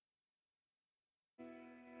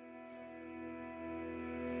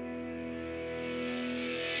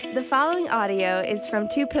The following audio is from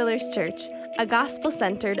Two Pillars Church, a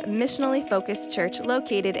gospel-centered, missionally focused church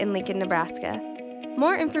located in Lincoln, Nebraska.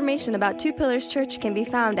 More information about Two Pillars Church can be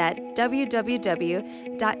found at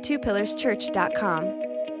www.twopillarschurch.com.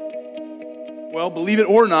 Well, believe it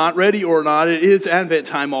or not, ready or not, it is Advent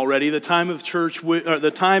time already, the time of church,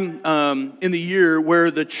 the time in the year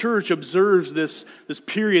where the church observes this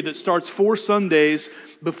period that starts 4 Sundays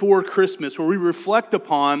before Christmas, where we reflect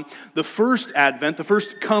upon the first Advent, the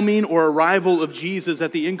first coming or arrival of Jesus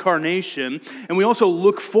at the incarnation, and we also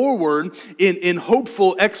look forward in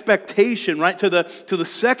hopeful expectation, right, to the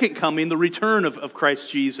second coming, the return of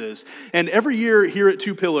Christ Jesus. And every year here at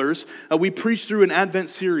Two Pillars, we preach through an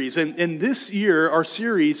Advent series, and this year our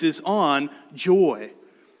series is on joy.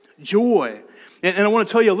 Joy. And I want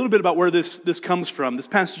to tell you a little bit about where this comes from. This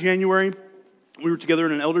past January, we were together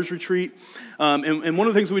in an elders retreat, and one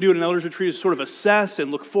of the things that we do in an elders retreat is sort of assess and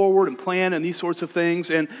look forward and plan and these sorts of things.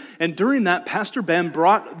 And during that, Pastor Ben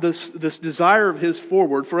brought this desire of his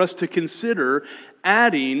forward for us to consider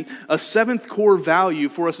adding a 7th core value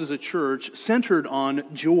for us as a church centered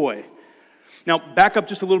on joy. Now, back up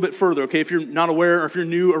just a little bit further, okay? If you're not aware or if you're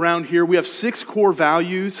new around here, we have 6 core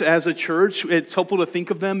values as a church. It's helpful to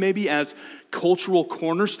think of them maybe as cultural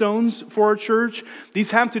cornerstones for our church.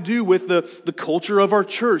 These have to do with the culture of our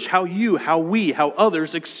church, how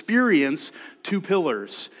others experience Two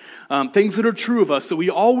Pillars. Things that are true of us, that we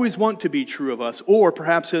always want to be true of us, or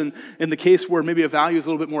perhaps in the case where maybe a value is a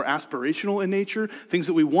little bit more aspirational in nature, things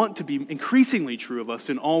that we want to be increasingly true of us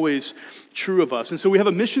and always true of us. And so we have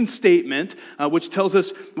a mission statement, which tells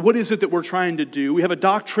us what is it that we're trying to do. We have a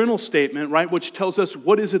doctrinal statement, right, which tells us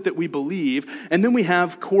what is it that we believe. And then we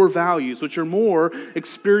have core values, which are more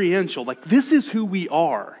experiential, like this is who we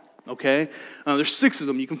are. Okay? There's 6 of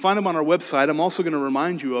them. You can find them on our website. I'm also going to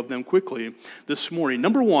remind you of them quickly this morning.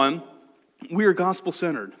 Number 1, we are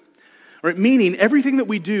gospel-centered. Right? Meaning everything that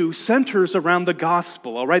we do centers around the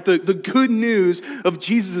gospel, all right? The good news of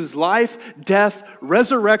Jesus' life, death,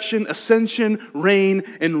 resurrection, ascension, reign,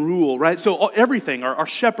 and rule, right? So everything, our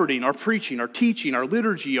shepherding, our preaching, our teaching, our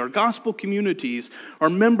liturgy, our gospel communities,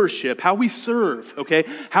 our membership, how we serve, okay?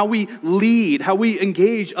 How we lead, how we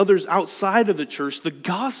engage others outside of the church, the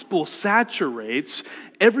gospel saturates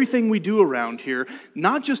everything we do around here,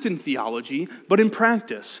 not just in theology, but in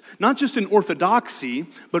practice. Not just in orthodoxy,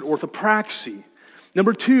 but orthopraxy.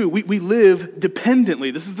 Number 2, we live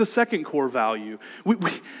dependently. This is the 2nd core value.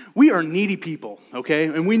 We are needy people, okay?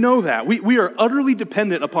 And we know that. We are utterly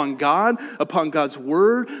dependent upon God, upon God's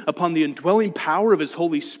word, upon the indwelling power of His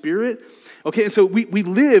Holy Spirit. Okay, and so we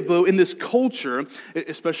live, though, in this culture,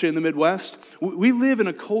 especially in the Midwest, we live in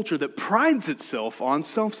a culture that prides itself on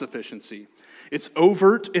self-sufficiency. It's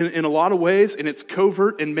overt in a lot of ways, and it's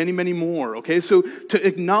covert in many, many more, okay? So to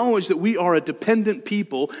acknowledge that we are a dependent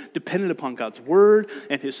people, dependent upon God's word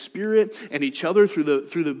and His Spirit and each other through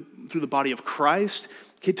the body of Christ,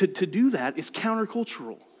 okay, to do that is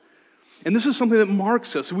countercultural. And this is something that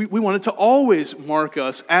marks us. We want it to always mark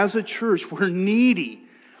us as a church. We're needy,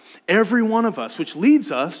 every one of us, which leads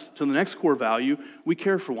us to the next core value, we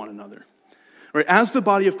care for one another. Right, as the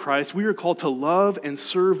body of Christ, we are called to love and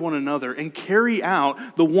serve one another and carry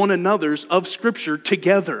out the one another's of Scripture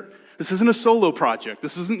together. This isn't a solo project.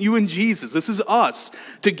 This isn't you and Jesus. This is us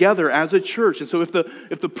together as a church. And so if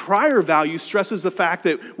the prior value stresses the fact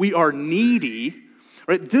that we are needy,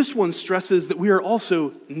 right, this one stresses that we are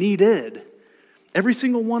also needed. Every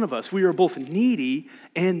single one of us, we are both needy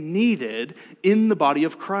and needed in the body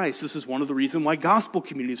of Christ. This is one of the reasons why gospel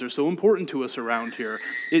communities are so important to us around here.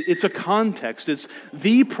 It's a context. It's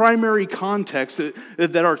the primary context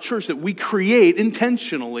that our church, that we create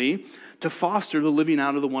intentionally to foster the living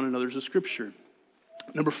out of the one another's of Scripture.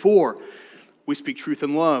 Number 4, we speak truth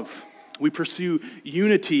in love. We pursue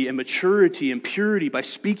unity and maturity and purity by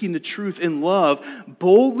speaking the truth in love,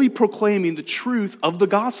 boldly proclaiming the truth of the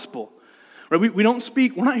gospel. Right? We're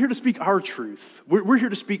not here to speak our truth. We're here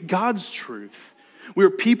to speak God's truth. We are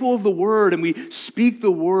people of the Word, and we speak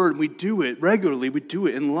the Word, and we do it regularly. We do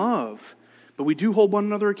it in love. But we do hold one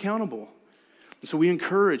another accountable. And so we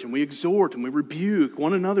encourage, and we exhort, and we rebuke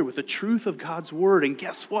one another with the truth of God's Word. And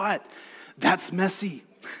guess what? That's messy.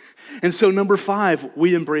 And so number 5,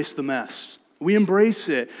 we embrace the mess. We embrace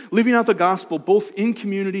it. Living out the gospel, both in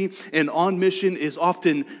community and on mission, is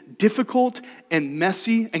often difficult and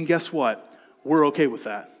messy. And guess what? We're okay with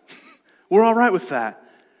that. We're all right with that.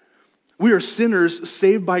 We are sinners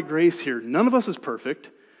saved by grace here. None of us is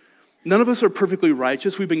perfect. None of us are perfectly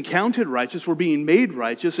righteous. We've been counted righteous. We're being made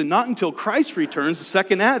righteous. And not until Christ returns, the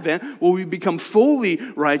second advent, will we become fully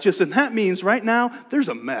righteous. And that means right now, there's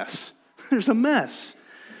a mess. There's a mess.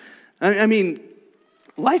 I mean,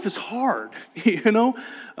 life is hard,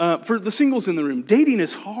 for the singles in the room. Dating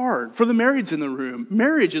is hard. For the marrieds in the room,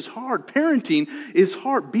 marriage is hard. Parenting is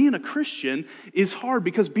hard. Being a Christian is hard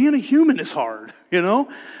because being a human is hard,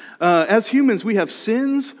 As humans, we have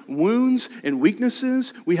sins, wounds, and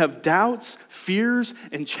weaknesses. We have doubts, fears,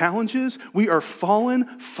 and challenges. We are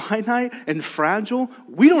fallen, finite, and fragile.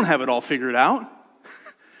 We don't have it all figured out.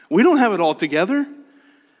 We don't have it all together.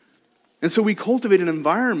 And so we cultivate an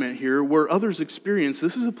environment here where others experience,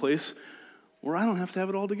 this is a place where I don't have to have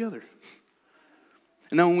it all together.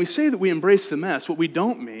 And now when we say that we embrace the mess, what we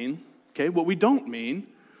don't mean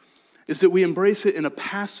is that we embrace it in a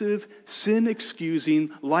passive,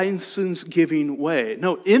 sin-excusing, license-giving way.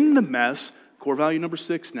 No, in the mess, core value number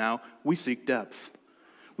 6 now, we seek depth.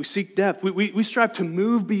 We seek depth. We strive to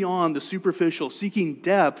move beyond the superficial, seeking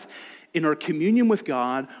depth in our communion with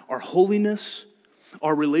God, our holiness,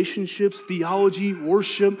 our relationships, theology,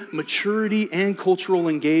 worship, maturity, and cultural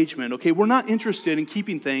engagement. Okay, we're not interested in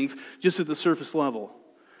keeping things just at the surface level.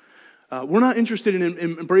 We're not interested in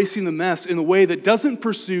embracing the mess in a way that doesn't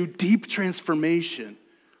pursue deep transformation.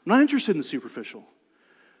 We're not interested in the superficial.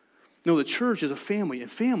 No, the church is a family,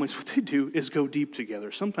 and families, what they do is go deep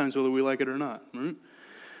together, sometimes whether we like it or not. Right?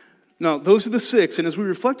 Now, those are the 6, and as we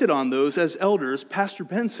reflected on those as elders, Pastor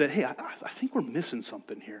Ben said, hey, I think we're missing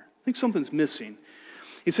something here. I think something's missing.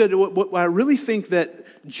 He said, what I really think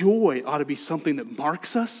that joy ought to be something that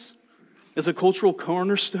marks us as a cultural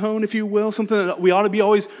cornerstone, if you will, something that we ought to be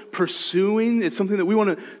always pursuing. It's something that we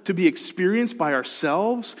want to be experienced by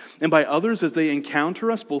ourselves and by others as they encounter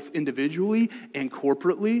us, both individually and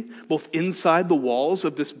corporately, both inside the walls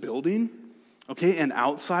of this building, okay, and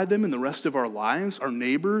outside them in the rest of our lives, our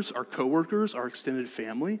neighbors, our coworkers, our extended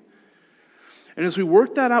family. And as we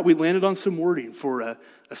worked that out, we landed on some wording for a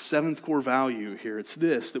 7th core value here. It's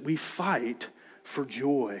this, that we fight for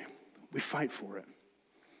joy. We fight for it.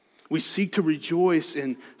 We seek to rejoice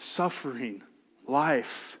in suffering,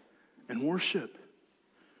 life, and worship.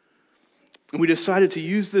 And we decided to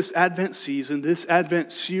use this Advent season, this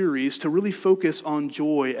Advent series, to really focus on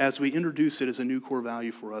joy as we introduce it as a new core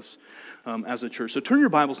value for us as a church. So turn your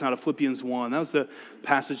Bibles now to Philippians 1. That was the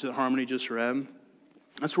passage that Harmony just read.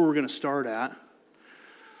 That's where we're going to start at.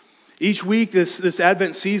 Each week, this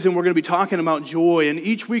Advent season, we're going to be talking about joy, and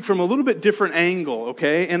each week from a little bit different angle,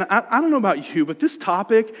 okay? And I don't know about you, but this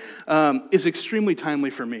topic is extremely timely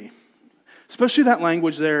for me. Especially that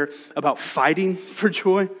language there about fighting for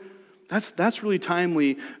joy. That's really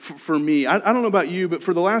timely for me. I don't know about you, but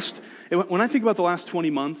when I think about the last 20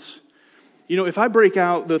 months, if I break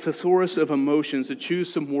out the thesaurus of emotions to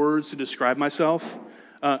choose some words to describe myself,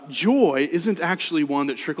 joy isn't actually one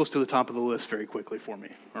that trickles to the top of the list very quickly for me,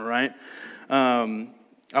 all right?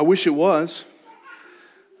 I wish it was,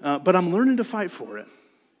 but I'm learning to fight for it.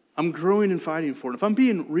 I'm growing and fighting for it. If I'm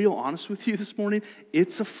being real honest with you this morning,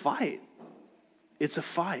 it's a fight. It's a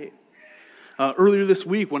fight. Earlier this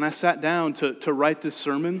week, when I sat down to write this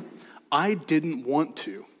sermon, I didn't want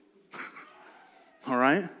to. All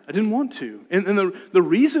right? I didn't want to. And the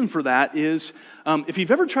reason for that is, if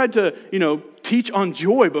you've ever tried to, teach on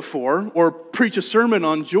joy before or preach a sermon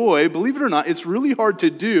on joy, believe it or not, it's really hard to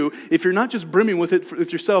do if you're not just brimming with it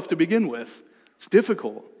with yourself to begin with. It's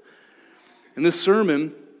difficult. And this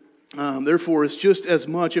sermon, therefore, is just as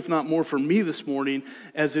much, if not more, for me this morning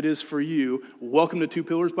as it is for you. Welcome to Two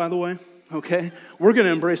Pillars, by the way. Okay? We're going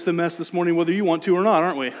to embrace the mess this morning whether you want to or not,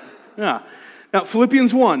 aren't we? Yeah. Now,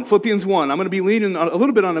 Philippians 1. I'm going to be leaning a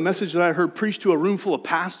little bit on a message that I heard preached to a room full of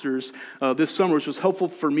pastors this summer, which was helpful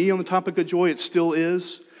for me on the topic of joy. It still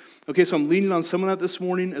is. Okay, so I'm leaning on some of that this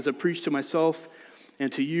morning as I preach to myself and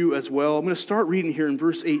to you as well. I'm going to start reading here in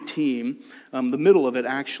verse 18, the middle of it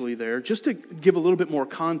actually there, just to give a little bit more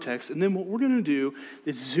context. And then what we're going to do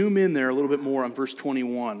is zoom in there a little bit more on verse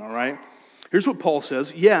 21, all right? Here's what Paul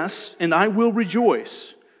says. Yes, and I will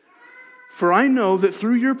rejoice. For I know that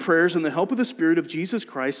through your prayers and the help of the Spirit of Jesus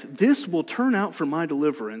Christ, this will turn out for my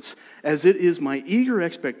deliverance, as it is my eager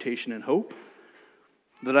expectation and hope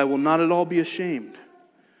that I will not at all be ashamed,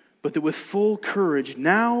 but that with full courage,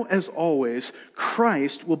 now as always,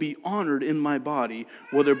 Christ will be honored in my body,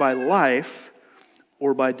 whether by life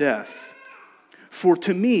or by death. For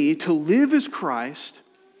to me, to live is Christ,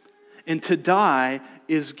 and to die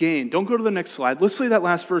is gain. Don't go to the next slide. Let's say that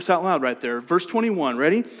last verse out loud right there. Verse 21,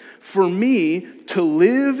 ready? For me, to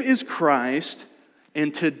live is Christ,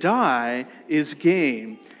 and to die is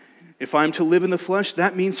gain. If I'm to live in the flesh,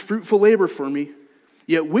 that means fruitful labor for me.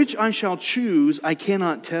 Yet which I shall choose, I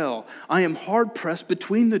cannot tell. I am hard-pressed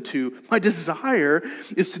between the two. My desire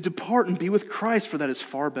is to depart and be with Christ, for that is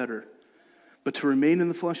far better. But to remain in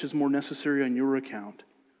the flesh is more necessary on your account.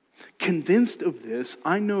 Convinced of this,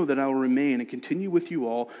 I know that I will remain and continue with you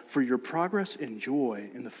all for your progress and joy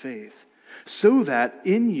in the faith, so that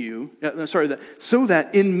in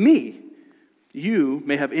me you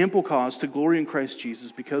may have ample cause to glory in Christ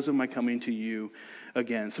Jesus because of my coming to you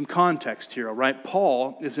again. Some context here, all right?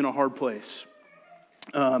 Paul is in a hard place.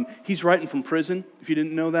 He's writing from prison, if you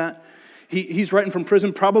didn't know that. He's writing from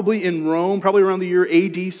prison, probably in Rome, probably around the year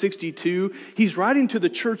AD 62. He's writing to the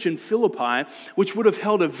church in Philippi, which would have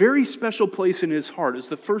held a very special place in his heart. It's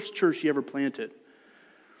the first church he ever planted.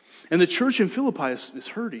 And the church in Philippi is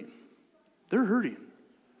hurting. They're hurting.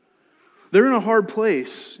 They're in a hard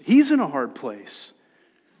place. He's in a hard place.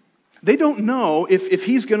 They don't know if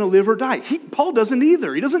he's going to live or die. Paul doesn't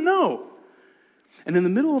either. He doesn't know. And in the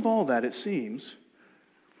middle of all that, it seems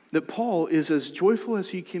that Paul is as joyful as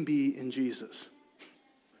he can be in Jesus.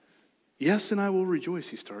 Yes, and I will rejoice,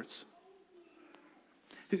 he starts.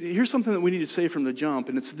 Here's something that we need to say from the jump,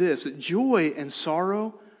 and it's this, that joy and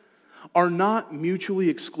sorrow are not mutually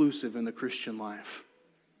exclusive in the Christian life.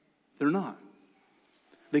 They're not.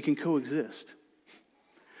 They can coexist.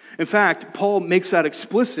 In fact, Paul makes that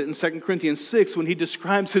explicit in 2 Corinthians 6 when he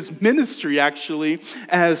describes his ministry actually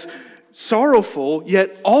as sorrowful,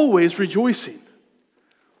 yet always rejoicing.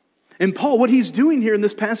 And Paul, what he's doing here in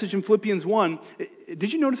this passage in Philippians 1,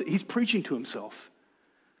 did you notice it? He's preaching to himself.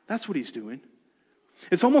 That's what he's doing.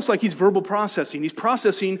 It's almost like he's verbal processing. He's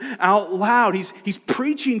processing out loud. He's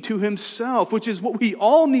preaching to himself, which is what we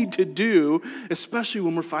all need to do, especially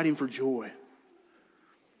when we're fighting for joy.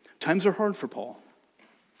 Times are hard for Paul.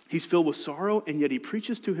 He's filled with sorrow, and yet he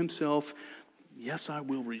preaches to himself, yes, I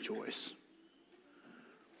will rejoice.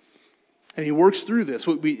 And he works through this.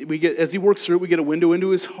 As he works through it, we get a window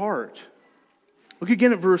into his heart. Look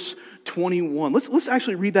again at verse 21. Let's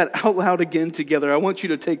actually read that out loud again together. I want you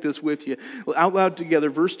to take this with you. Out loud together,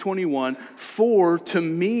 verse 21. For to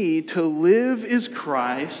me to live is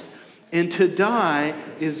Christ, and to die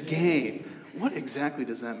is gain. What exactly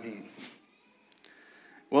does that mean?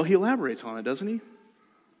 Well, he elaborates on it, doesn't he?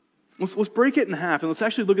 Let's break it in half, and let's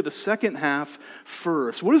actually look at the second half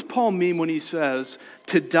first. What does Paul mean when he says,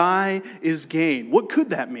 to die is gain? What could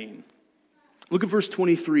that mean? Look at verse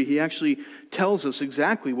 23. He actually tells us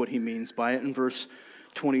exactly what he means by it in verse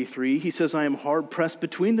 23. He says, I am hard pressed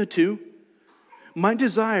between the two. My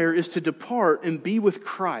desire is to depart and be with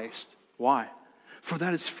Christ. Why? For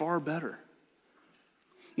that is far better.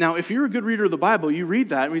 Now, if you're a good reader of the Bible, you read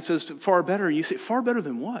that, and he says far better, and you say, far better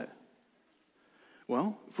than what?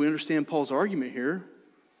 Well, if we understand Paul's argument here,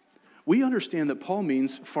 we understand that Paul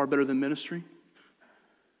means far better than ministry,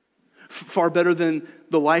 far better than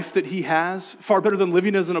the life that he has, far better than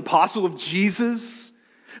living as an apostle of Jesus,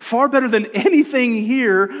 far better than anything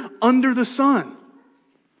here under the sun.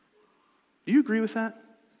 Do you agree with that?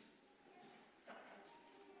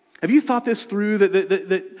 Have you thought this through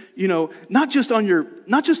that you know, not just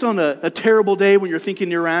on a terrible day when you're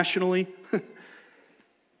thinking irrationally,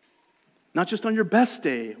 not just on your best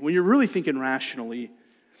day when you're really thinking rationally.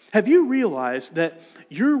 Have you realized that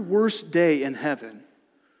your worst day in heaven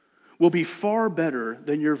will be far better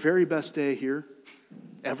than your very best day here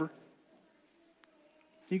ever?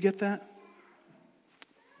 You get that?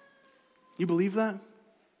 You believe that? I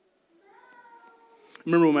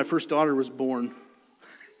remember when my first daughter was born.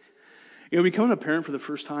 You know, becoming a parent for the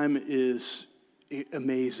first time is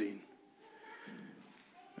amazing.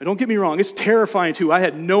 Don't get me wrong, it's terrifying too. I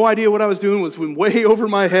had no idea what I was doing, was way over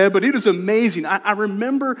my head, but it is amazing. I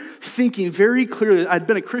remember thinking very clearly, I'd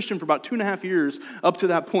been a Christian for about 2.5 years up to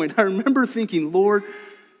that point. I remember thinking, Lord,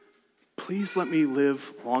 please let me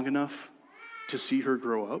live long enough to see her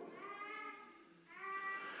grow up.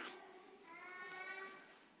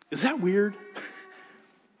 Is that weird?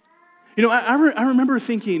 You know, I remember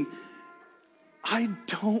thinking, I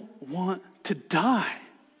don't want to die.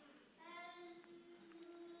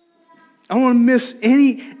 I don't want to miss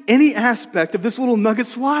any aspect of this little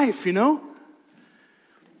nugget's life, you know?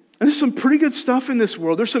 And there's some pretty good stuff in this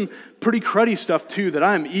world. There's some pretty cruddy stuff, too, that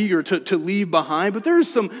I'm eager to leave behind. But there's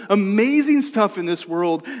some amazing stuff in this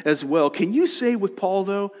world as well. Can you say with Paul,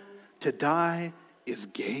 though, to die is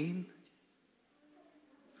gain?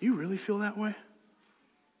 You really feel that way?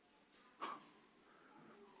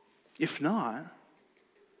 If not,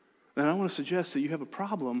 then I want to suggest that you have a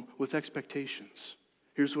problem with expectations.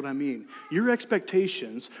 Here's what I mean. Your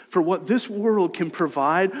expectations for what this world can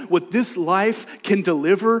provide, what this life can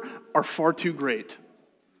deliver, are far too great.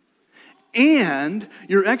 And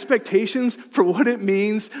your expectations for what it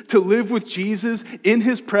means to live with Jesus in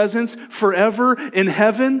his presence forever in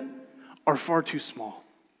heaven are far too small.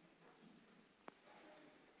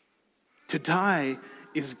 To die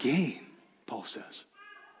is gain, Paul says.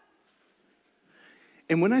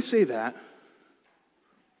 And when I say that,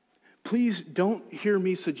 please don't hear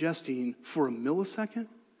me suggesting for a millisecond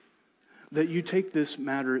that you take this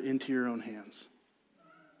matter into your own hands.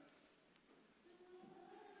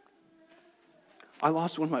 I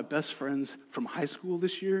lost one of my best friends from high school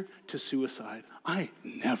this year to suicide. I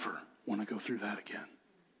never want to go through that again.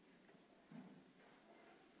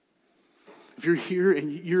 If you're here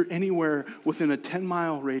and you're anywhere within a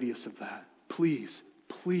 10-mile radius of that, please,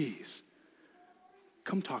 please,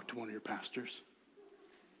 come talk to one of your pastors.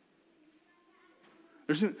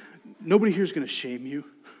 Nobody here is going to shame you.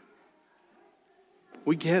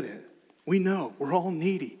 We get it. We know. We're all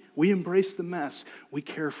needy. We embrace the mess. We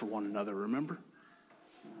care for one another, remember?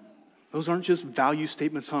 Those aren't just value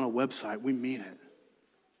statements on a website. We mean it.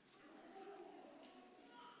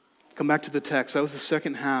 Come back to the text. That was the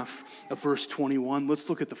second half of verse 21. Let's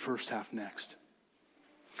look at the first half next.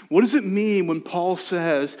 What does it mean when Paul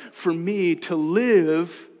says, for me to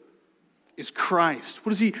live is Christ?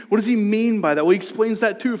 What does he mean by that? Well, he explains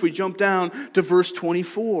that too if we jump down to verse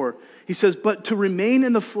 24. He says, but to remain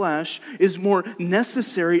in the flesh is more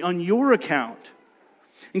necessary on your account.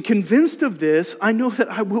 And convinced of this, I know that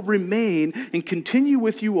I will remain and continue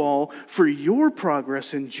with you all for your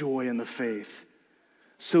progress and joy in the faith,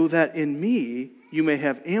 so that in me you may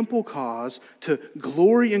have ample cause to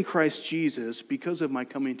glory in Christ Jesus because of my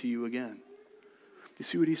coming to you again. You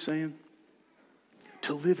see what he's saying?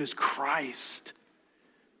 To live is Christ.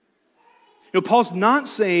 You know, Paul's not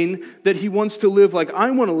saying that he wants to live like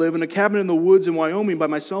I want to live in a cabin in the woods in Wyoming by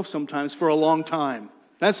myself sometimes for a long time.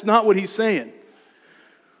 That's not what he's saying.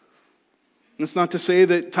 It's not to say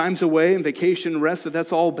that time's away and vacation and rest,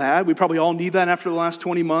 that's all bad. We probably all need that after the last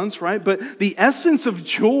 20 months, right? But the essence of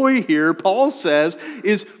joy here, Paul says,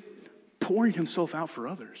 is pouring himself out for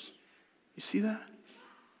others. You see that?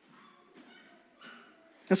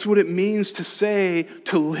 That's what it means to say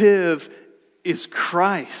to live is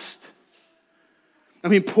Christ. I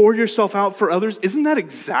mean, pour yourself out for others. Isn't that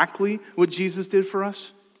exactly what Jesus did for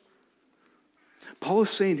us? Paul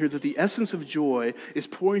is saying here that the essence of joy is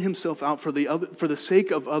pouring himself out for the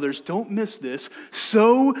sake of others. Don't miss this.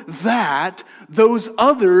 So that those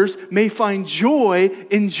others may find joy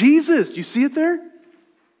in Jesus. Do you see it there?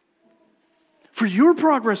 For your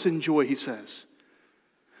progress and joy, he says.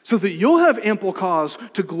 So that you'll have ample cause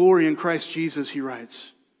to glory in Christ Jesus, he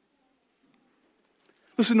writes.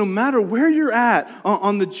 Listen, no matter where you're at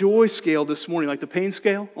on the joy scale this morning, like the pain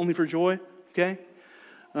scale, only for joy, okay?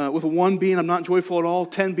 With a 1 being, I'm not joyful at all.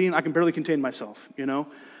 10 being, I can barely contain myself, you know.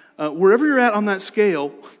 Wherever you're at on that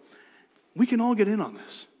scale, we can all get in on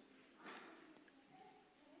this.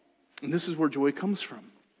 And this is where joy comes from.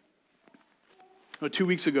 2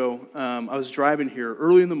 weeks ago, I was driving here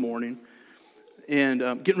early in the morning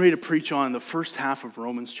and getting ready to preach on the first half of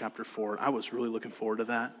Romans chapter 4. I was really looking forward to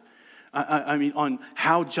that. I mean, on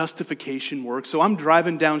how justification works. So I'm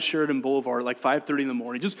driving down Sheridan Boulevard like 5:30 in the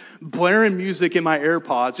morning, just blaring music in my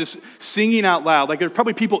AirPods, just singing out loud. Like there's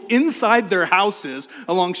probably people inside their houses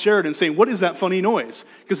along Sheridan saying, what is that funny noise?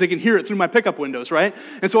 Because they can hear it through my pickup windows, right?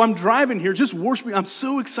 And so I'm driving here just worshiping. I'm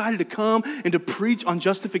so excited to come and to preach on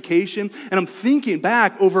justification. And I'm thinking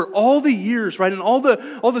back over all the years, right, and all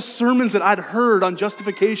the sermons that I'd heard on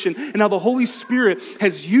justification and how the Holy Spirit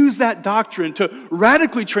has used that doctrine to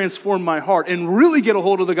radically transform my heart and really get a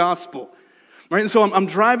hold of the gospel. Right? And so I'm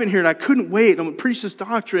driving here and I couldn't wait. I'm going to preach this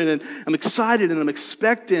doctrine and I'm excited and I'm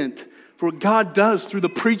expectant for what God does through the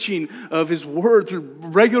preaching of His Word, through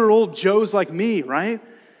regular old Joes like me, right?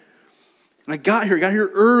 And I got here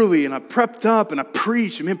early and I prepped up and I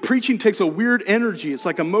preached. I mean, preaching takes a weird energy. It's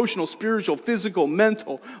like emotional, spiritual, physical,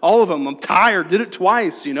 mental, all of them. I'm tired, did it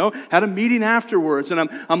twice, you know, had a meeting afterwards and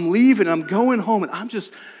I'm leaving, I'm going home and I'm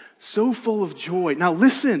just so full of joy. Now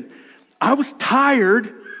listen, I was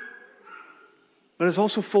tired, but I was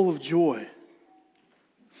also full of joy.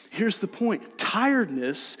 Here's the point.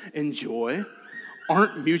 Tiredness and joy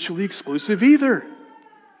aren't mutually exclusive either.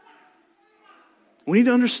 We need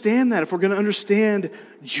to understand that if we're going to understand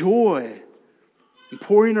joy and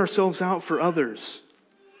pouring ourselves out for others.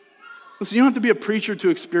 Listen, you don't have to be a preacher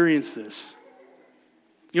to experience this.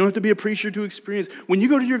 You don't have to be a preacher to experience. When you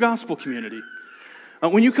go to your gospel community,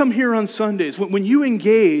 when you come here on Sundays, when you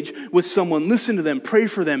engage with someone, listen to them, pray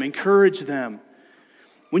for them, encourage them.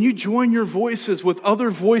 When you join your voices with other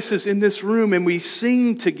voices in this room and we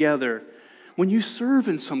sing together. When you serve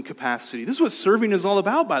in some capacity. This is what serving is all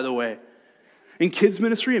about, by the way. In kids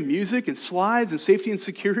ministry and music and slides and safety and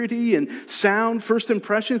security and sound, first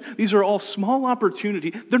impressions, these are all small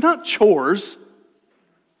opportunities. They're not chores.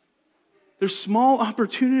 There's small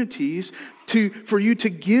opportunities for you to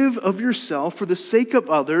give of yourself for the sake of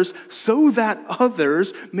others so that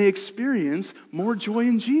others may experience more joy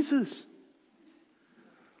in Jesus.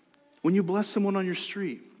 When you bless someone on your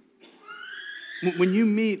street, when you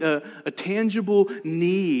meet a tangible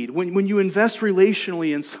need, when you invest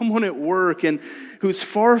relationally in someone at work and who's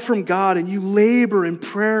far from God and you labor in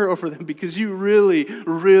prayer over them because you really,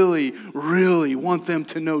 really, really want them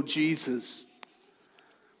to know Jesus,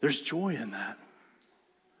 there's joy in that.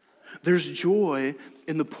 There's joy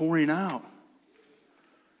in the pouring out.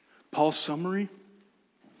 Paul's summary: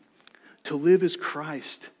 to live is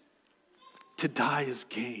Christ, to die is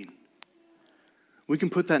gain. We can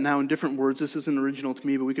put that now in different words. This isn't original to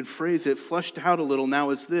me, but we can phrase it, fleshed out a little now,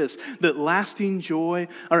 as this: that lasting joy,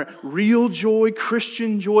 or real joy,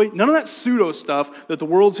 Christian joy, none of that pseudo stuff that the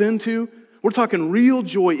world's into. We're talking real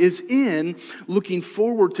joy is in looking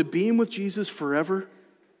forward to being with Jesus forever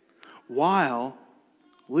while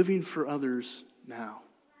living for others now.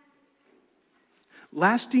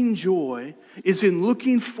 Lasting joy is in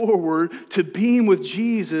looking forward to being with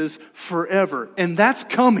Jesus forever. And that's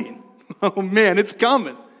coming. Oh man, it's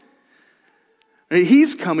coming.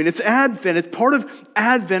 He's coming. It's Advent. It's part of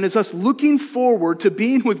Advent is us looking forward to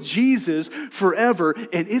being with Jesus forever.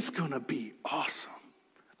 And it's going to be awesome.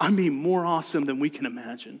 I mean, more awesome than we can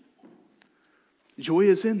imagine. Joy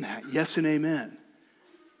is in that. Yes and amen.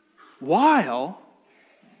 While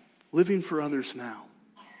living for others now.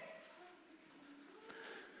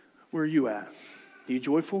 Where are you at? Are you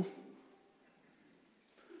joyful?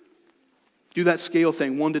 Do that scale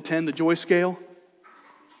thing, 1 to 10, the joy scale.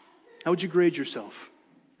 How would you grade yourself?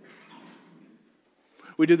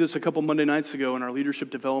 We did this a couple Monday nights ago in our leadership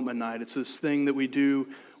development night. It's this thing that we do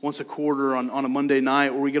once a quarter on a Monday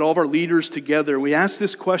night where we get all of our leaders together. We ask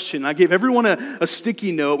this question. I gave everyone a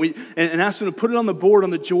sticky note and asked them to put it on the board on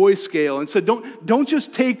the joy scale and said, don't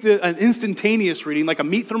just take an instantaneous reading like a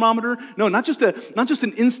meat thermometer. No, not just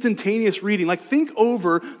an instantaneous reading. Like, think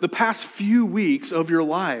over the past few weeks of your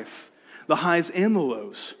life, the highs and the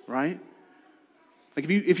lows, right? Like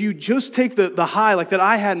if you just take the high like that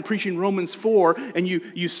I had in preaching Romans 4 and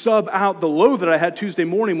you sub out the low that I had Tuesday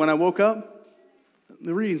morning when I woke up,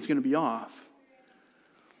 the reading's going to be off.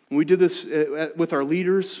 When we did this with our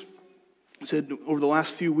leaders, I said over the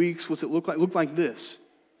last few weeks, what's it look like? It looked like this.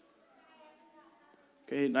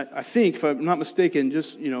 Okay, and I think, if I'm not mistaken,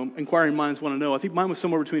 just, inquiring minds want to know, I think mine was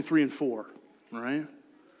somewhere between 3 and 4, all right?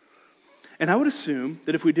 And I would assume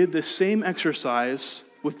that if we did this same exercise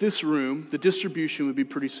with this room, the distribution would be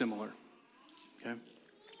pretty similar. Okay?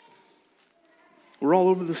 We're all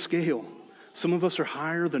over the scale. Some of us are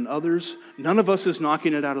higher than others. None of us is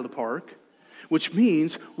knocking it out of the park, which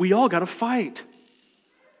means we all got to fight.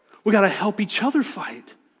 We got to help each other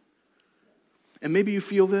fight. And maybe you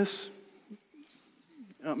feel this.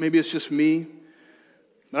 Maybe it's just me.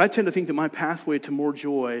 But I tend to think that my pathway to more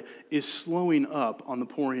joy is slowing up on the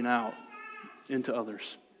pouring out into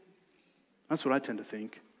others. That's what I tend to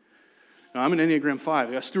think. Now, I'm an Enneagram 5.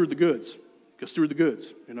 I got to steward the goods. Got to steward the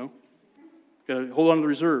goods, Got to hold on to the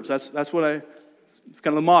reserves. That's what it's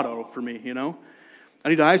kind of the motto for me, I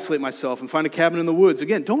need to isolate myself and find a cabin in the woods.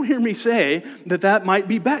 Again, don't hear me say that might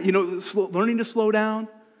be bad. Learning to slow down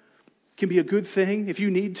can be a good thing if you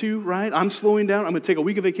need to, right? I'm slowing down. I'm going to take a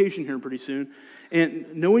week of vacation here pretty soon.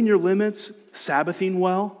 And knowing your limits, Sabbathing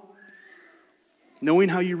well, knowing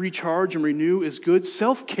how you recharge and renew is good.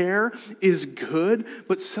 Self-care is good,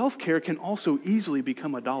 but self-care can also easily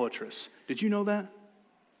become idolatrous. Did you know that?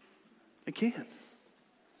 It can.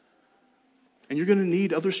 And you're going to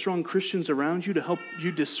need other strong Christians around you to help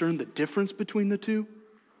you discern the difference between the two,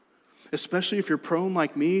 especially if you're prone,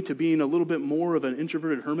 like me, to being a little bit more of an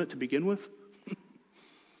introverted hermit to begin with.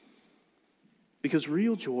 Because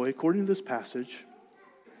real joy, according to this passage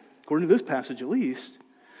at least,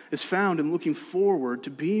 is found in looking forward to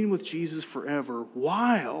being with Jesus forever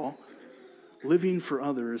while living for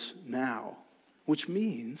others now, which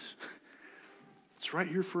means it's right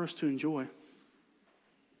here for us to enjoy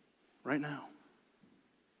right now.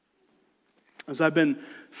 As I've been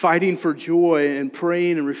fighting for joy and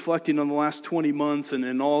praying and reflecting on the last 20 months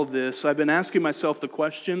and all of this, I've been asking myself the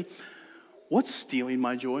question, what's stealing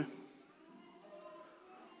my joy?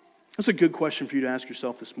 That's a good question for you to ask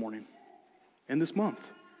yourself this morning and this month.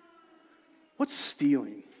 What's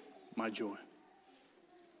stealing my joy?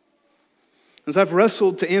 As I've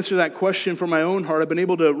wrestled to answer that question for my own heart, I've been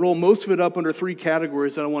able to roll most of it up under 3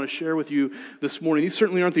 categories that I want to share with you this morning. These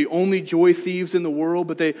certainly aren't the only joy thieves in the world,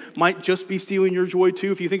 but they might just be stealing your joy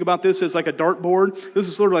too. If you think about this as like a dartboard, this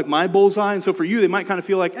is sort of like my bullseye. And so for you, they might kind of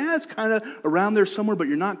feel like, it's kind of around there somewhere, but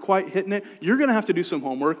you're not quite hitting it. You're going to have to do some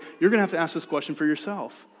homework. You're going to have to ask this question for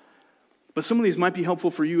yourself. But some of these might be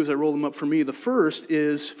helpful for you as I roll them up for me. The first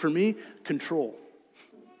is, for me, control.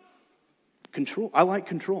 Control. I like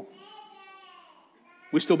control.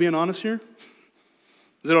 We still being honest here?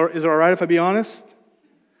 Is it all right if I be honest?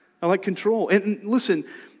 I like control. And listen,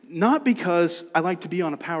 not because I like to be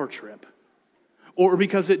on a power trip or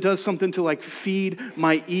because it does something to like feed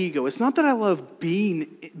my ego. It's not that I love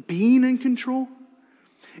being in control.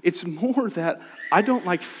 It's more that I don't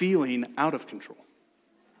like feeling out of control.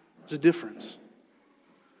 There's a difference.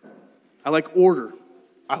 I like order.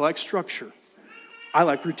 I like structure. I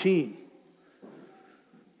like routine.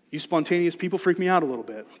 You spontaneous people freak me out a little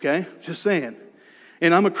bit, okay? Just saying.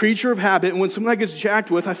 And I'm a creature of habit, and when something gets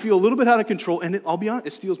jacked with, I feel a little bit out of control, and I'll be honest,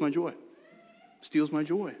 it steals my joy. It steals my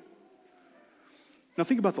joy. Now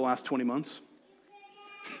think about the last 20 months.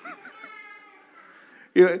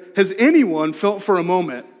 Has anyone felt for a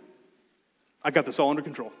moment, I got this all under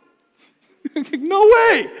control? No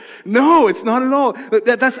way! No, it's not at all.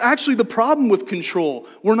 That's actually the problem with control.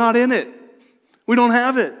 We're not in it. We don't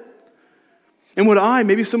have it. And what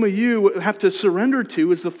maybe some of you have to surrender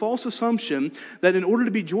to is the false assumption that in order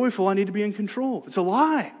to be joyful, I need to be in control. It's a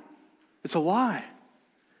lie. It's a lie.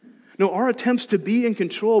 No, our attempts to be in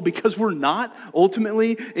control, because we're not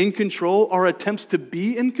ultimately in control, our attempts to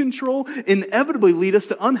be in control inevitably lead us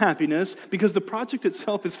to unhappiness because the project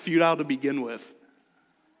itself is futile to begin with.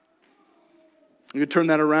 You could turn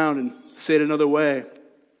that around and say it another way.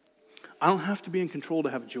 I don't have to be in control to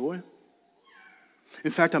have joy.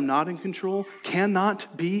 In fact, I'm not in control,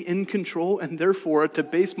 cannot be in control, and therefore to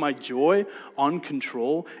base my joy on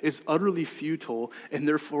control is utterly futile and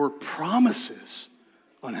therefore promises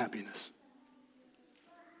unhappiness.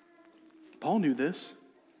 Paul knew this.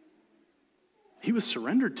 He was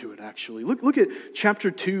surrendered to it, actually. Look at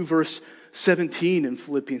chapter 2, verse 17 in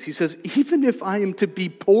Philippians. He says, even if I am to be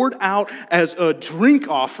poured out as a drink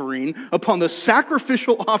offering upon the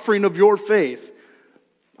sacrificial offering of your faith,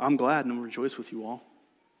 I'm glad and rejoice with you all.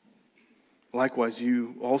 Likewise,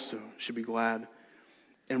 you also should be glad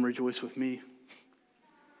and rejoice with me.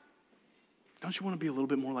 Don't you want to be a little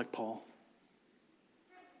bit more like Paul?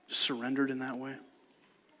 Just surrendered in that way?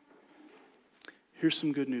 Here's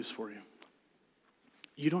some good news for you.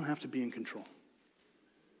 You don't have to be in control.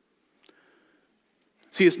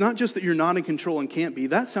 See, it's not just that you're not in control and can't be.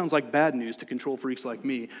 That sounds like bad news to control freaks like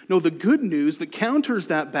me. No, the good news that counters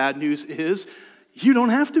that bad news is you don't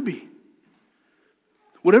have to be.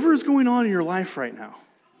 Whatever is going on in your life right now,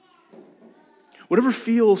 whatever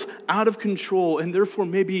feels out of control and therefore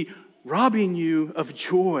maybe robbing you of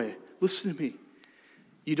joy, listen to me.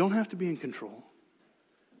 You don't have to be in control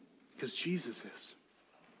because Jesus is.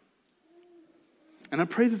 And I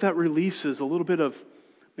pray that releases a little bit of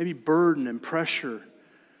maybe burden and pressure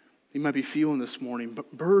you might be feeling this morning,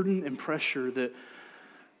 but burden and pressure that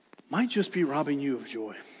might just be robbing you of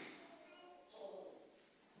joy.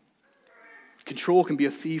 Control can be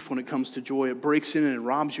a thief when it comes to joy. It breaks in and it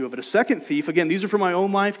robs you of it. A second thief, again, these are for my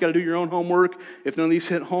own life. You've got to do your own homework if none of these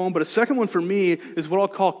hit home. But a second one for me is what I'll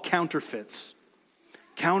call counterfeits.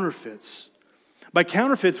 Counterfeits. By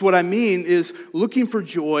counterfeits, what I mean is looking for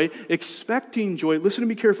joy, expecting joy. Listen to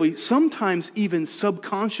me carefully. Sometimes even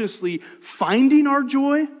subconsciously finding our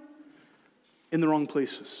joy in the wrong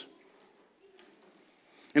places.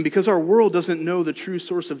 And because our world doesn't know the true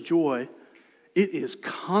source of joy, it is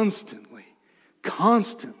constantly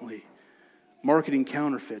marketing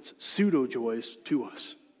counterfeits, pseudo-joys to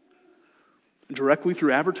us. Directly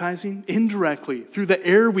through advertising, indirectly through the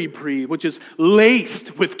air we breathe, which is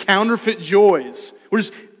laced with counterfeit joys. We're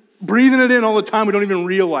just breathing it in all the time, we don't even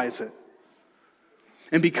realize it.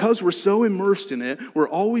 And because we're so immersed in it, we're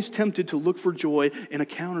always tempted to look for joy in a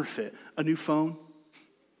counterfeit. A new phone,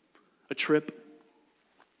 a trip,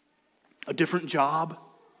 a different job,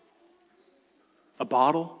 a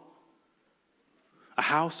bottle, a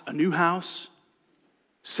house, a new house,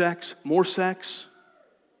 sex, more sex,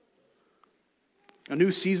 a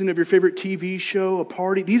new season of your favorite TV show, a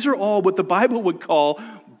party. These are all what the Bible would call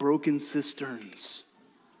broken cisterns.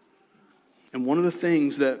 And one of the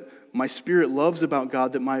things that my spirit loves about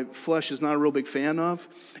God that my flesh is not a real big fan of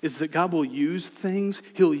is that God will use things,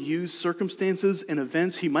 He'll use circumstances and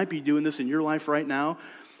events. He might be doing this in your life right now,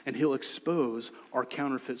 and He'll expose our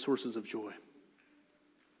counterfeit sources of joy.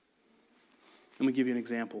 Let me give you an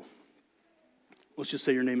example. Let's just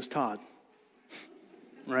say your name is Todd.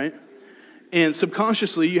 right? And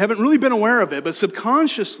subconsciously, you haven't really been aware of it, but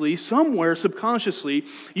subconsciously, somewhere subconsciously,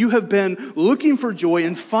 you have been looking for joy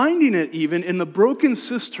and finding it even in the broken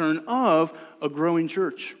cistern of a growing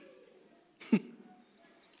church.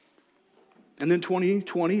 And then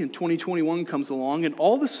 2020 and 2021 comes along, and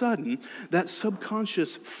all of a sudden, that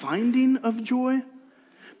subconscious finding of joy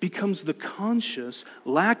becomes the conscious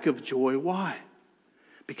lack of joy. Why?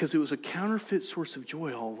 Because it was a counterfeit source of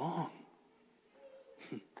joy all along.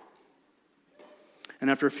 And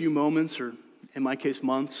after a few moments, or in my case,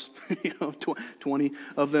 months, 20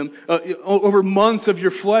 of them, over months of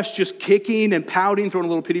your flesh just kicking and pouting, throwing a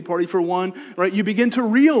little pity party for one, right? You begin to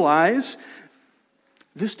realize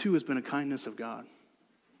this too has been a kindness of God.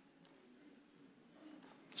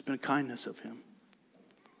 It's been a kindness of Him.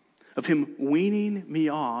 Of Him weaning me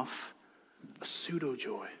off a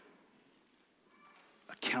pseudo-joy,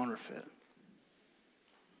 a counterfeit.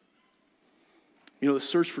 The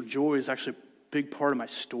search for joy is actually big part of my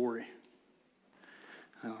story.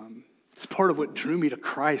 It's part of what drew me to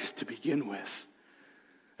Christ to begin with.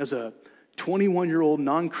 As a 21-year-old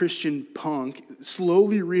non-Christian punk,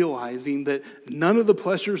 slowly realizing that none of the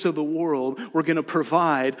pleasures of the world were going to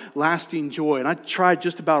provide lasting joy. And I tried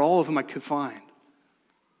just about all of them I could find.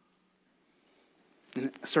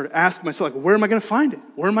 And I started asking myself, where am I going to find it?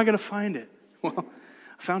 Where am I going to find it? Well,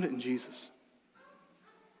 I found it in Jesus.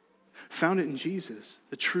 Found it in Jesus,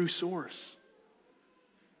 the true source.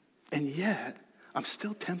 And yet, I'm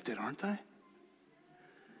still tempted, aren't I?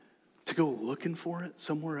 To go looking for it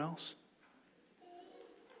somewhere else.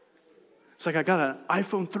 It's like I got an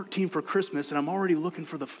iPhone 13 for Christmas and I'm already looking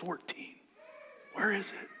for the 14. Where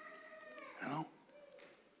is it? I've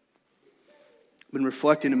been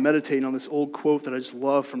reflecting and meditating on this old quote that I just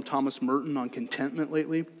love from Thomas Merton on contentment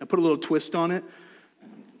lately. I put a little twist on it.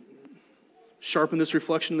 Sharpen this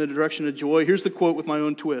reflection in the direction of joy. Here's the quote with my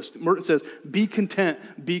own twist. Merton says, be content,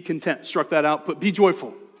 be content. Struck that out, but be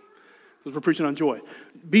joyful. Because we're preaching on joy.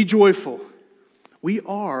 Be joyful. We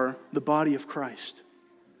are the body of Christ.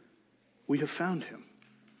 We have found Him.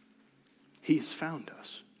 He has found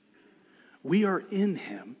us. We are in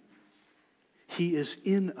Him. He is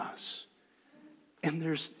in us. And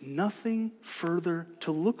there's nothing further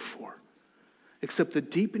to look for except the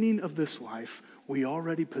deepening of this life we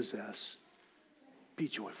already possess. Be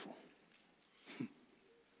joyful.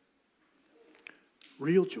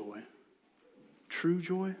 Real joy, true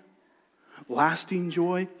joy, lasting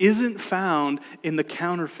joy isn't found in the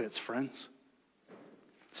counterfeits, friends.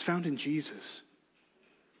 It's found in Jesus.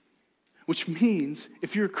 Which means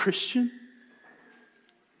if you're a Christian,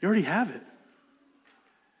 you already have it.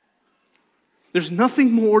 There's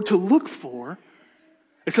nothing more to look for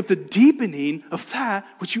except the deepening of that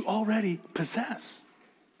which you already possess.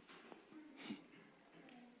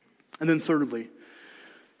 And then thirdly,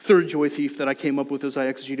 third joy thief that I came up with as I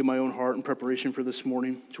exegeted my own heart in preparation for this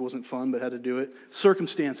morning, which wasn't fun, but had to do it,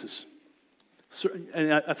 circumstances.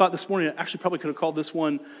 And I thought this morning, I actually probably could have called this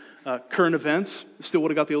one current events. Still would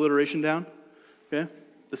have got the alliteration down. Okay?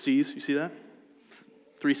 The C's, you see that?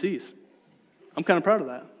 3 C's. I'm kind of proud of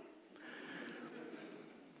that.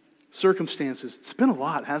 Circumstances. It's been a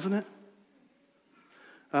lot, hasn't it?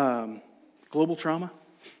 Global trauma,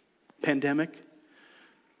 pandemic,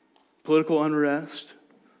 political unrest,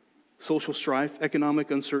 social strife, economic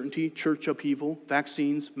uncertainty, church upheaval,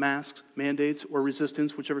 vaccines, masks, mandates, or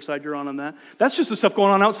resistance, whichever side you're on that. That's just the stuff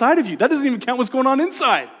going on outside of you. That doesn't even count what's going on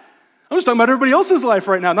inside. I'm just talking about everybody else's life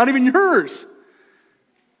right now, not even yours.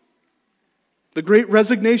 The great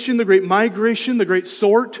resignation, the great migration, the great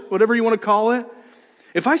sort, whatever you want to call it.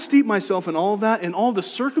 If I steep myself in all of that, in all the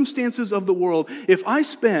circumstances of the world, if I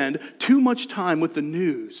spend too much time with the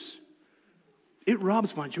news, it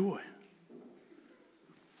robs my joy.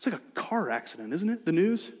 It's like a car accident, isn't it? The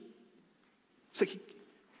news. It's like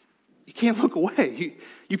you can't look away.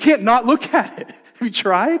 You can't not look at it. Have you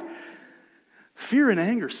tried? Fear and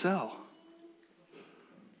anger sell.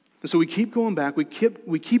 And so we keep going back, we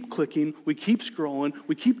keep clicking, we keep scrolling,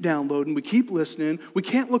 we keep downloading, we keep listening. We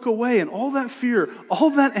can't look away. And all that fear, all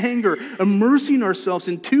that anger, immersing ourselves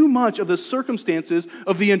in too much of the circumstances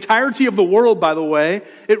of the entirety of the world, by the way,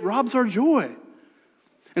 it robs our joy.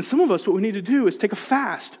 And some of us, what we need to do is take a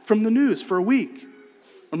fast from the news for a week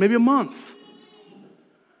or maybe a month.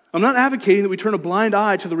 I'm not advocating that we turn a blind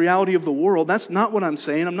eye to the reality of the world. That's not what I'm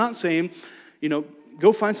saying. I'm not saying,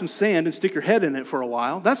 go find some sand and stick your head in it for a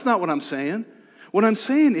while. That's not what I'm saying. What I'm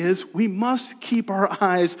saying is we must keep our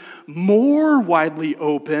eyes more widely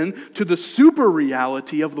open to the super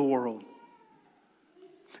reality of the world.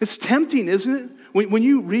 It's tempting, isn't it? When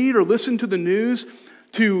you read or listen to the news,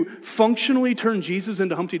 to functionally turn Jesus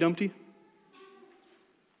into Humpty Dumpty?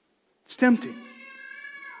 It's tempting.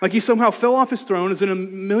 Like he somehow fell off his throne, is in a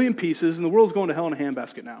million pieces, and the world's going to hell in a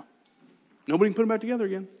handbasket now. Nobody can put him back together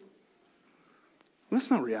again. Well,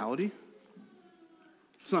 that's not reality.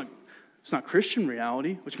 It's not Christian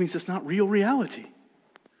reality, which means it's not real reality.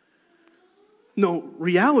 No,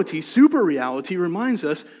 reality, super reality, reminds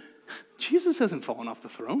us Jesus hasn't fallen off the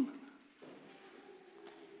throne.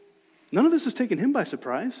 None of this has taken him by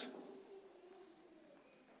surprise.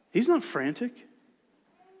 He's not frantic.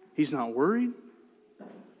 He's not worried.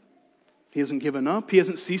 He hasn't given up. He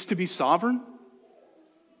hasn't ceased to be sovereign.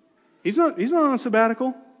 He's not on a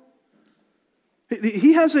sabbatical.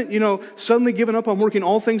 He hasn't, suddenly given up on working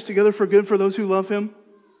all things together for good for those who love him.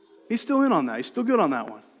 He's still in on that. He's still good on that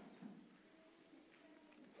one.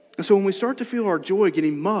 And so when we start to feel our joy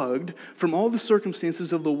getting mugged from all the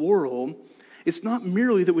circumstances of the world, it's not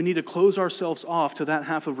merely that we need to close ourselves off to that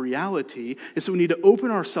half of reality. It's that we need to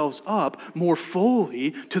open ourselves up more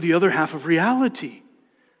fully to the other half of reality.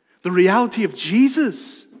 The reality of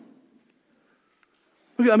Jesus.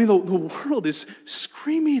 Look, the world is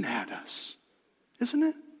screaming at us, isn't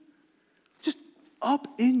it? Just up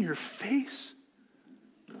in your face.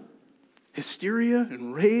 Hysteria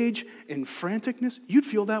and rage and franticness. You'd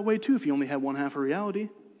feel that way too if you only had one half of reality.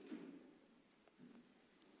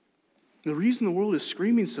 The reason the world is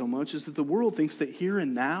screaming so much is that the world thinks that here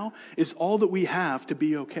and now is all that we have to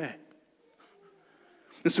be okay.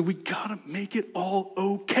 And so we gotta make it all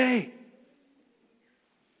okay.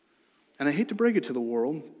 And I hate to break it to the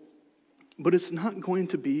world, but it's not going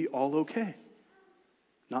to be all okay.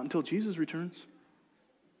 Not until Jesus returns.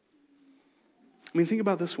 Think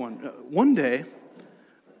about this one. One day,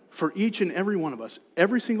 for each and every one of us,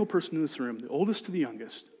 every single person in this room, the oldest to the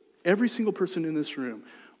youngest, every single person in this room,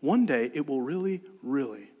 one day it will really,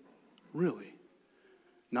 really, really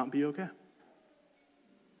not be okay.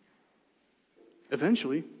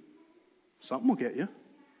 Eventually, something will get you.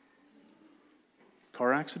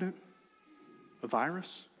 Car accident, a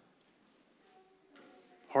virus,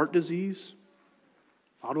 heart disease,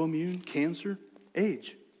 autoimmune, cancer,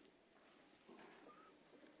 age.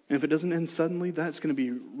 And if it doesn't end suddenly, that's going to be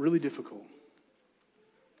really difficult.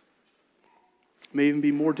 It may even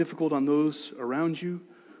be more difficult on those around you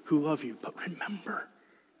who love you. But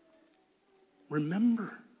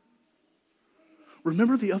remember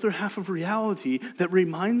the other half of reality that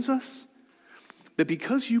reminds us that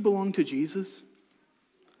because you belong to Jesus,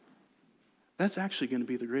 that's actually going to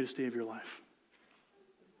be the greatest day of your life.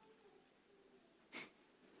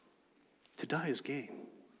 To die is gain.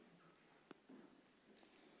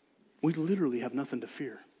 We literally have nothing to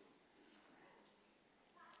fear.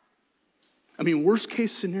 Worst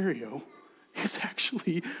case scenario is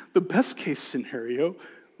actually the best case scenario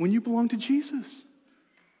when you belong to Jesus.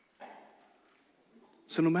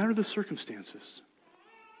 So no matter the circumstances,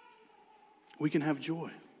 we can have joy.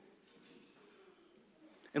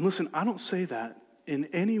 And listen, I don't say that in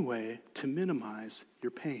any way to minimize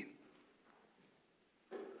your pain,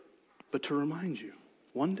 but to remind you,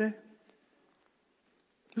 one day,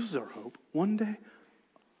 this is our hope, one day,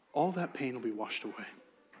 all that pain will be washed away.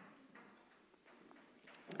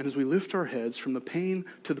 And as we lift our heads from the pain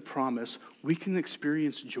to the promise, we can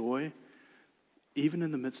experience joy even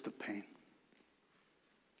in the midst of pain.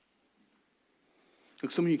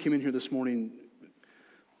 Look, some of you came in here this morning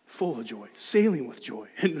full of joy, sailing with joy.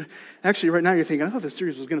 And actually right now you're thinking, I thought this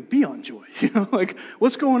series was going to be on joy.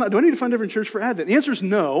 What's going on? Do I need to find a different church for Advent? The answer is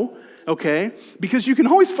no, okay? Because you can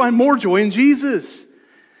always find more joy in Jesus.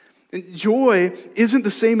 And joy isn't the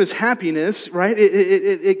same as happiness, right?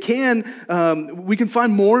 We can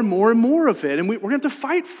find more and more and more of it. And we're going to have to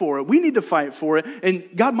fight for it. We need to fight for it. And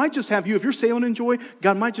God might just have you, if you're sailing in joy,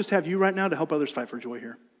 God might just have you right now to help others fight for joy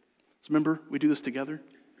here. So remember, we do this together.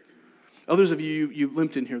 Others of you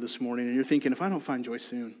limped in here this morning and you're thinking, if I don't find joy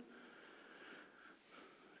soon,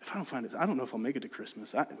 if I don't find it, I don't know if I'll make it to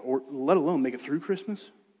Christmas, or let alone make it through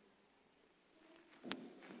Christmas.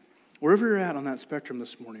 Wherever you're at on that spectrum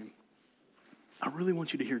this morning, I really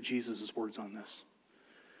want you to hear Jesus' words on this.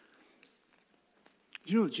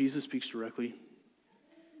 Do you know that Jesus speaks directly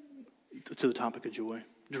to the topic of joy?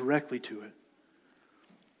 Directly to it.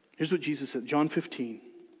 Here's what Jesus said, John 15.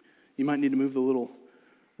 You might need to move the little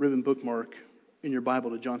ribbon bookmark in your Bible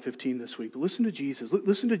to John 15 this week. But listen to Jesus.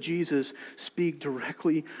 Listen to Jesus speak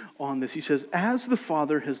directly on this. He says, as the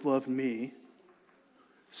Father has loved me,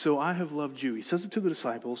 so I have loved you. He says it to the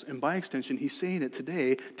disciples, and by extension, he's saying it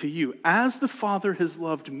today to you. As the Father has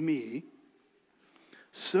loved me,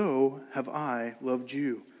 so have I loved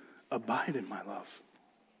you. Abide in my love.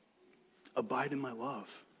 Abide in my love.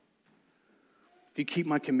 If you keep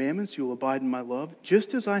my commandments, you will abide in my love,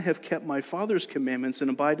 just as I have kept my Father's commandments and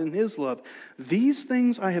abide in his love. These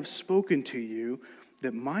things I have spoken to you,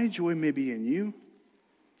 that my joy may be in you,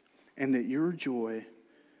 and that your joy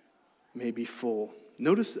may be full.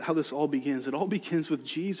 Notice how this all begins. It all begins with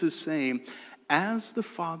Jesus saying, as the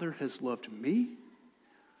Father has loved me,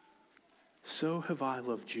 so have I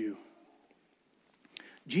loved you.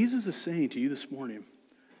 Jesus is saying to you this morning,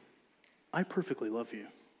 I perfectly love you.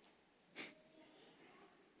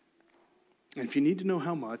 And if you need to know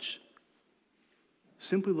how much,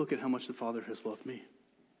 simply look at how much the Father has loved me.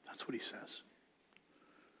 That's what he says.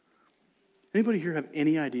 Anybody here have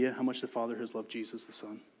any idea how much the Father has loved Jesus the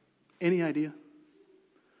Son? Any idea?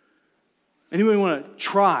 Anybody want to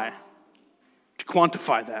try to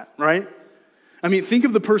quantify that, right? I mean, think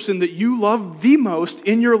of the person that you love the most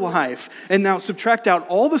in your life, and now subtract out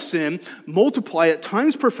all the sin, multiply it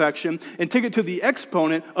times perfection, and take it to the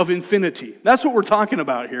exponent of infinity. That's what we're talking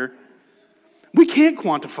about here. We can't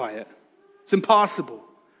quantify it. It's impossible.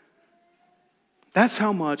 That's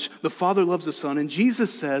how much the Father loves the Son, and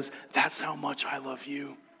Jesus says, that's how much I love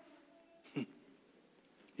you.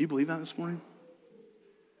 You believe that this morning?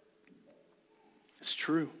 It's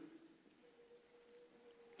true.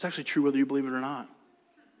 It's actually true whether you believe it or not.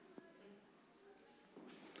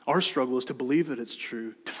 Our struggle is to believe that it's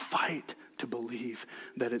true, to fight to believe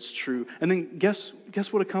that it's true. And then guess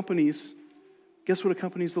what accompanies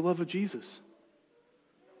the love of Jesus?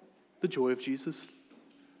 The joy of Jesus.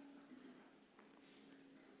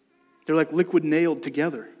 They're like liquid nailed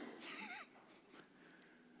together.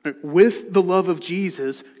 With the love of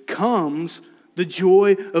Jesus comes the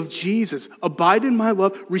joy of Jesus. Abide in my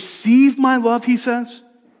love, receive my love, he says,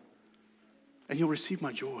 and you'll receive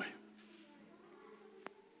my joy.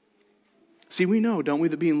 See, we know, don't we,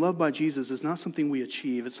 that being loved by Jesus is not something we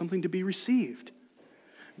achieve, it's something to be received.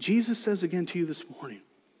 Jesus says again to you this morning,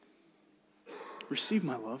 receive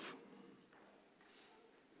my love.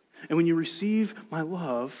 And when you receive my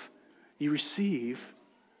love, you receive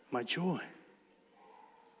my joy.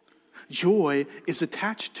 Joy is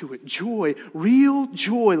attached to it. Joy, real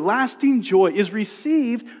joy, lasting joy is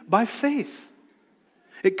received by faith.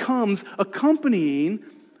 It comes accompanying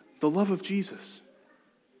the love of Jesus.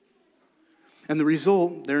 And the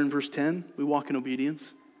result, there in verse 10, we walk in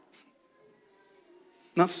obedience.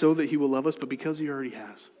 Not so that he will love us, but because he already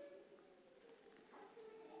has.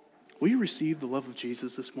 Will you receive the love of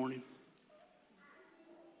Jesus this morning?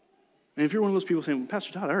 And if you're one of those people saying, well,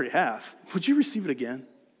 Pastor Todd, I already have, would you receive it again?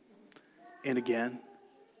 And again?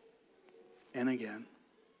 And again?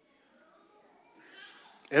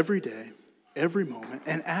 Every day, every moment.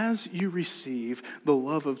 And as you receive the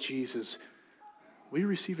love of Jesus, will you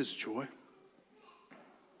receive his joy?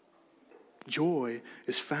 Joy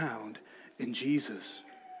is found in Jesus.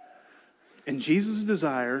 And Jesus'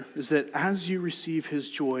 desire is that as you receive his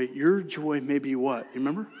joy, your joy may be what? You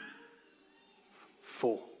remember?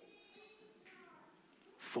 Full.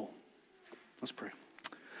 Full. Let's pray.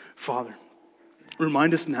 Father,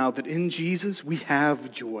 remind us now that in Jesus we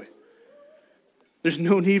have joy. There's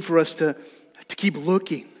no need for us to keep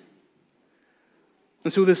looking.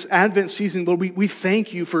 And so this Advent season, Lord, we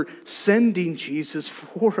thank you for sending Jesus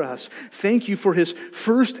for us. Thank you for his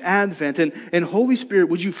first Advent. And Holy Spirit,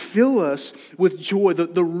 would you fill us with joy,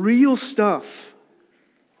 the real stuff.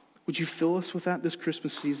 Would you fill us with that this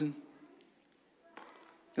Christmas season?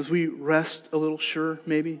 As we rest a little, sure,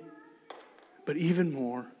 maybe. But even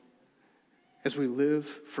more, as we live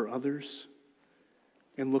for others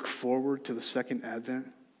and look forward to the second Advent.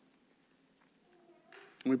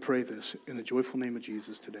 And we pray this in the joyful name of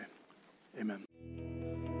Jesus today. Amen.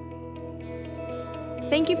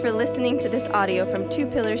 Thank you for listening to this audio from Two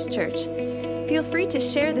Pillars Church. Feel free to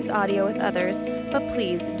share this audio with others, but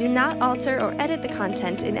please do not alter or edit the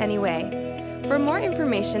content in any way. For more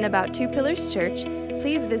information about Two Pillars Church,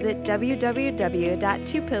 please visit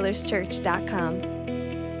www.twopillarschurch.com.